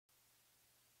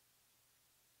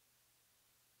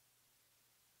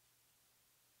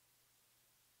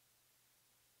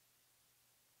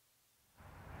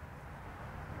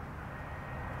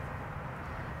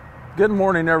Good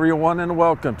morning, everyone, and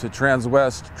welcome to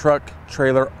Transwest Truck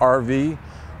Trailer RV.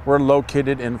 We're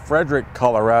located in Frederick,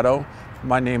 Colorado.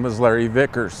 My name is Larry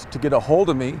Vickers. To get a hold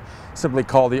of me, simply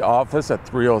call the office at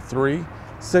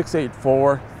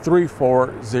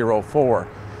 303-684-3404.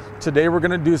 Today we're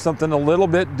going to do something a little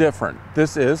bit different.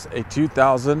 This is a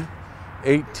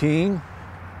 2018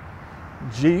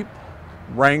 Jeep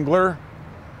Wrangler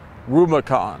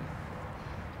Rubicon.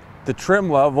 The trim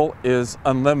level is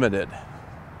unlimited.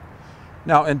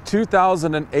 Now in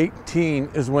 2018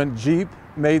 is when Jeep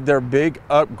made their big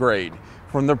upgrade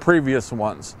from the previous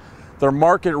ones. Their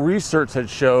market research had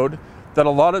showed that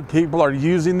a lot of people are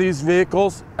using these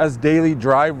vehicles as daily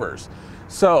drivers.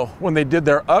 So when they did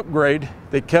their upgrade,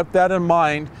 they kept that in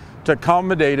mind to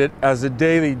accommodate it as a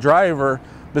daily driver,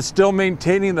 but still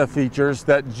maintaining the features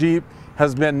that Jeep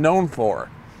has been known for.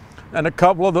 And a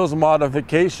couple of those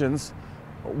modifications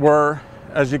were,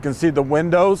 as you can see, the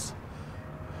windows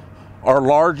are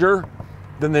larger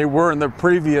than they were in the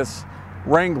previous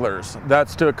Wranglers.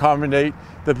 That's to accommodate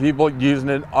the people using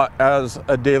it as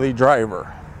a daily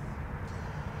driver.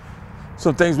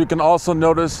 Some things we can also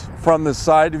notice from the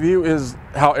side view is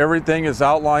how everything is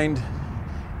outlined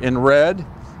in red.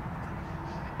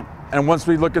 And once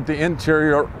we look at the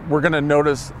interior, we're going to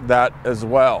notice that as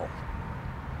well.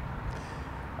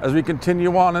 As we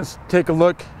continue on, let's take a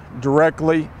look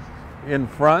directly in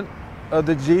front of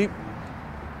the Jeep.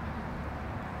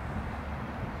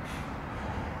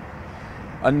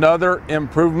 Another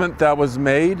improvement that was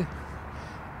made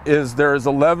is there's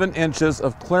 11 inches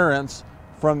of clearance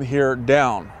from here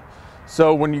down.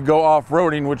 So when you go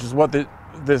off-roading, which is what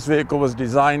this vehicle was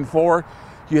designed for,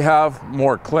 you have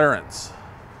more clearance.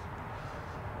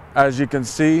 As you can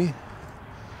see,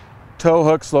 tow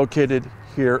hooks located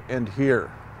here and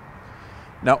here.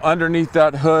 Now underneath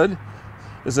that hood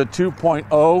is a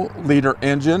 2.0 liter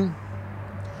engine.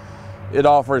 It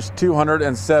offers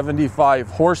 275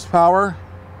 horsepower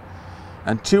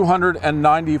and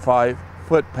 295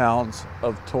 foot-pounds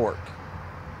of torque.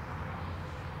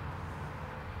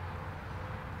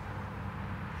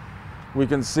 We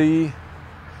can see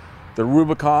the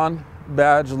Rubicon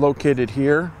badge located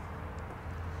here.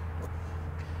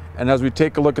 And as we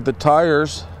take a look at the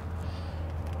tires,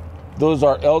 those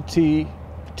are LT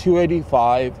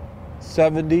 285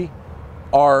 70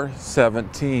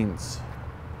 R17s.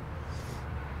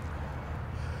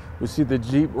 We see the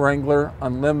Jeep Wrangler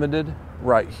Unlimited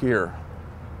right here.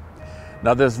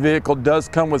 Now this vehicle does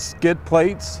come with skid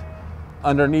plates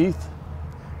underneath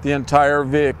the entire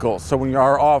vehicle. So when you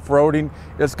are off-roading,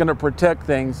 it's going to protect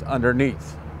things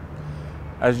underneath.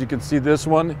 As you can see, this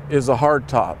one is a hard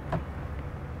top.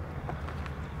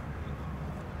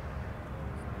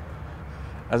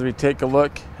 As we take a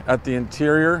look at the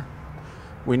interior,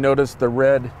 we notice the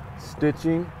red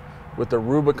stitching with the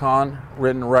Rubicon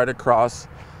written right across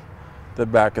the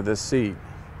back of the seat.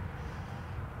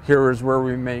 Here is where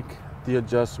we make the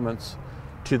adjustments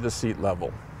to the seat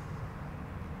level.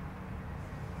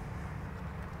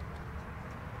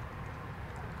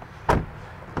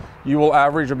 You will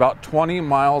average about 20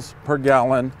 miles per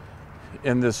gallon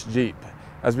in this Jeep.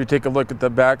 As we take a look at the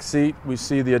back seat, we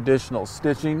see the additional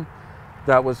stitching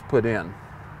that was put in.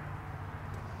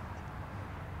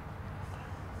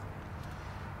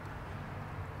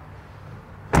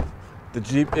 The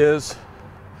Jeep is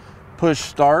push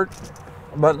start,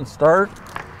 button start.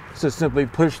 So simply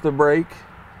push the brake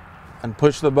and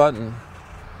push the button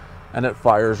and it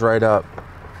fires right up.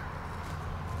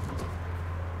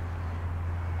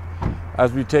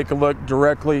 As we take a look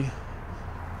directly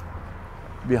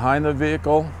behind the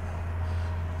vehicle,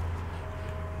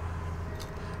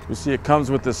 we see it comes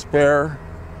with a spare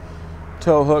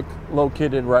tow hook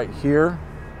located right here,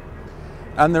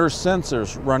 and there's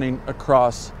sensors running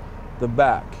across the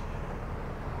back.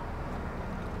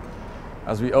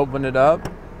 As we open it up,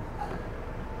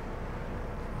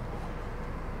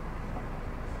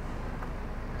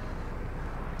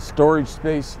 storage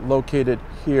space located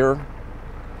here,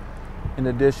 in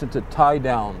addition to tie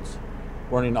downs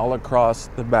running all across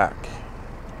the back.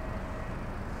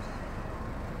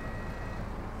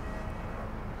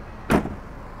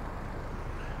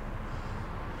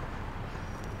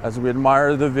 As we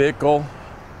admire the vehicle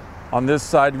on this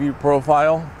side view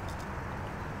profile,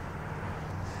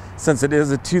 since it is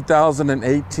a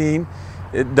 2018,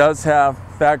 it does have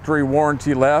factory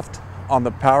warranty left on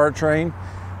the powertrain.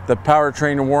 The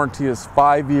powertrain warranty is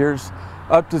 5 years,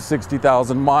 up to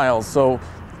 60,000 miles. So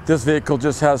this vehicle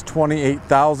just has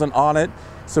 28,000 on it.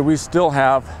 So we still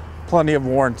have plenty of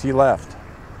warranty left.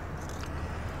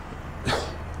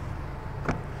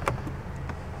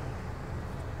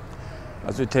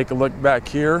 As we take a look back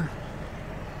here,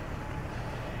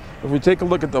 If we take a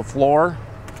look at the floor,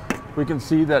 we can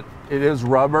see that it is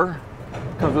rubber.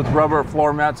 It comes with rubber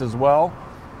floor mats as well,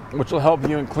 which will help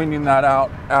you in cleaning that out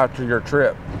after your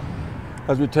trip.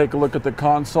 As we take a look at the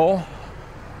console,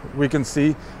 we can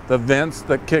see the vents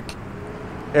that kick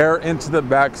air into the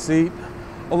back seat,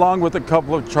 along with a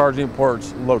couple of charging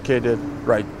ports located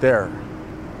right there.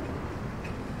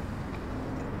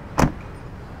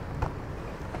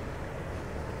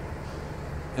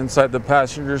 Inside the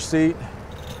passenger seat,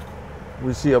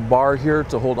 we see a bar here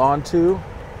to hold on to.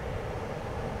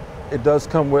 It does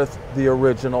come with the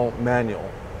original manual.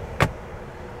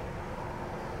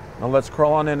 Now let's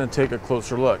crawl on in and take a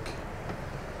closer look.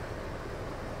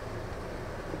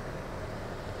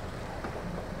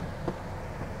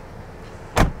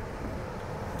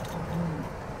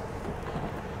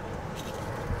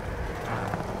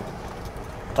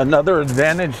 Another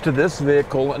advantage to this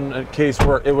vehicle, in a case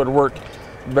where it would work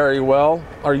very well,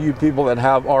 are you people that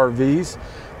have RVs.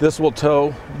 This will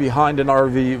tow behind an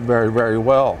RV very, very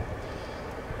well.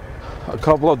 A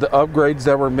couple of the upgrades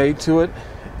that were made to it,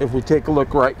 if we take a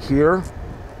look right here,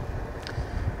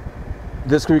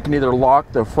 this we can either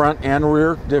lock the front and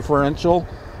rear differential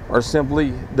or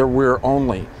simply the rear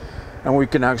only. And we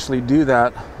can actually do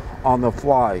that on the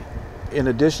fly. In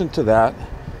addition to that,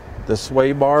 the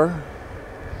sway bar,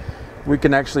 we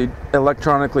can actually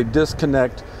electronically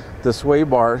disconnect the sway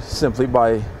bar simply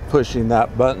by pushing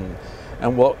that button.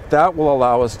 And what that will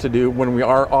allow us to do when we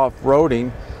are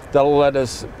off-roading, that'll let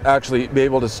us actually be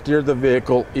able to steer the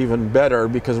vehicle even better,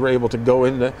 because we're able to go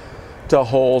into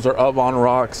holes or up on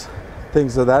rocks,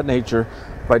 things of that nature,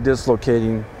 by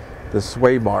dislocating the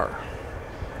sway bar.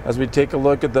 As we take a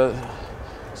look at the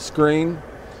screen,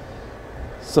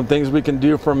 some things we can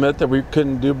do from it that we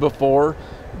couldn't do before.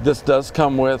 This does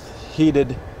come with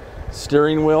heated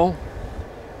steering wheel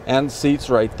and seats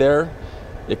right there.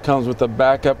 It comes with a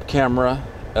backup camera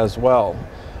as well.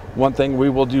 One thing we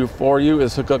will do for you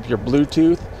is hook up your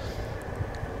Bluetooth,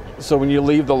 so when you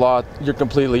leave the lot, you're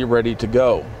completely ready to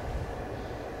go.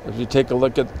 If you take a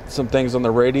look at some things on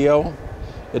the radio,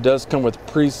 it does come with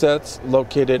presets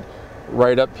located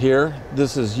right up here.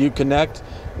 This is Uconnect,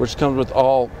 which comes with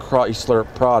all Chrysler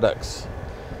products.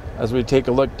 As we take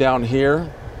a look down here,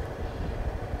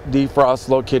 defrost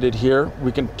located here.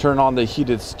 We can turn on the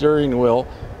heated steering wheel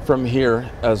from here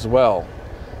as well.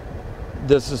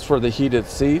 This is for the heated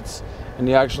seats, and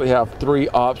you actually have 3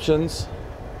 options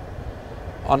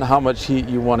on how much heat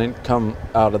you want to come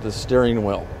out of the steering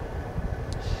wheel.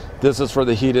 This is for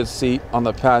the heated seat on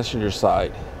the passenger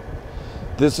side.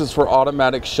 This is for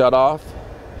automatic shut off,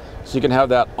 so you can have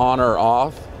that on or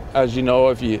off. As you know,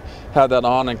 if you have that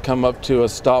on and come up to a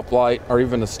stoplight or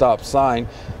even a stop sign,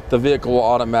 the vehicle will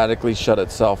automatically shut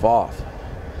itself off.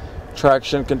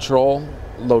 Traction control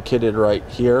located right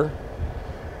here.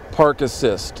 Park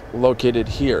assist located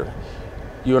here.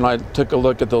 You and I took a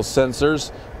look at those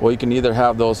sensors. Well, you can either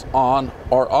have those on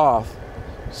or off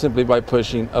simply by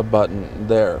pushing a button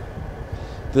there.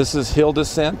 This is hill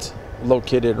descent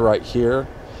located right here.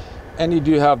 And you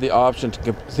do have the option to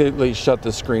completely shut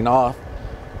the screen off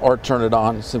or turn it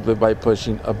on simply by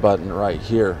pushing a button right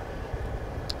here.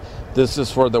 This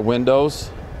is for the windows.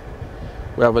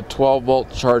 We have a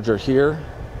 12-volt charger here.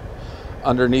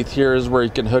 Underneath here is where you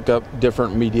can hook up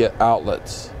different media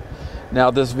outlets.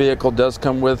 Now, this vehicle does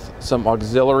come with some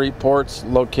auxiliary ports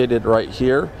located right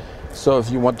here. So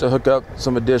if you want to hook up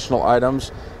some additional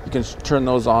items, you can turn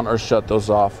those on or shut those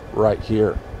off right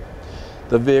here.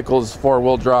 The vehicle is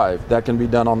 4-wheel drive. That can be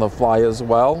done on the fly as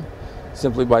well,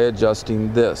 simply by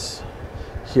adjusting this.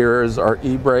 Here is our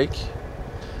e-brake.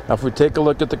 Now, if we take a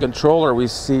look at the controller, we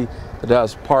see it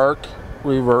has park,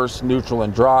 reverse, neutral,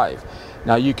 and drive.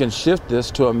 Now, you can shift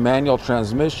this to a manual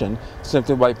transmission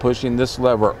simply by pushing this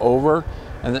lever over,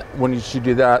 and when you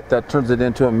do that, that turns it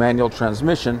into a manual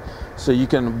transmission, so you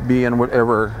can be in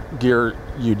whatever gear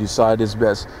you decide is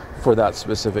best for that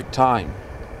specific time.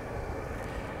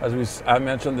 As I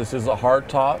mentioned, this is a hard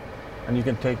top, and you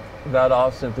can take that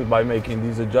off simply by making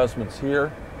these adjustments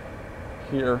here,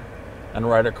 here, and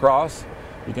right across.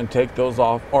 You can take those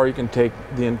off, or you can take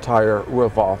the entire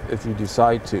roof off if you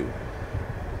decide to.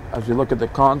 As you look at the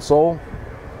console,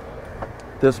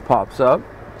 this pops up,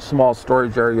 small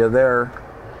storage area there,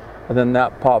 and then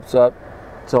that pops up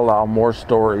to allow more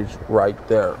storage right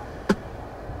there.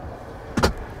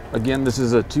 Again, this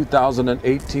is a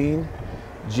 2018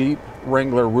 Jeep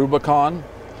Wrangler Rubicon.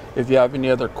 If you have any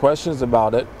other questions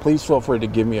about it, please feel free to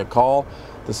give me a call.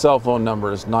 The cell phone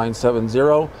number is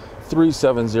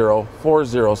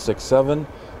 970-370-4067.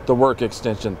 The work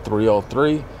extension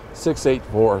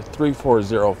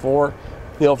 303-684-3404.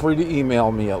 feel free to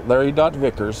email me at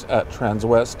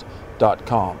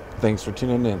larry.vickers@transwest.com. Thanks for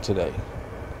tuning in today.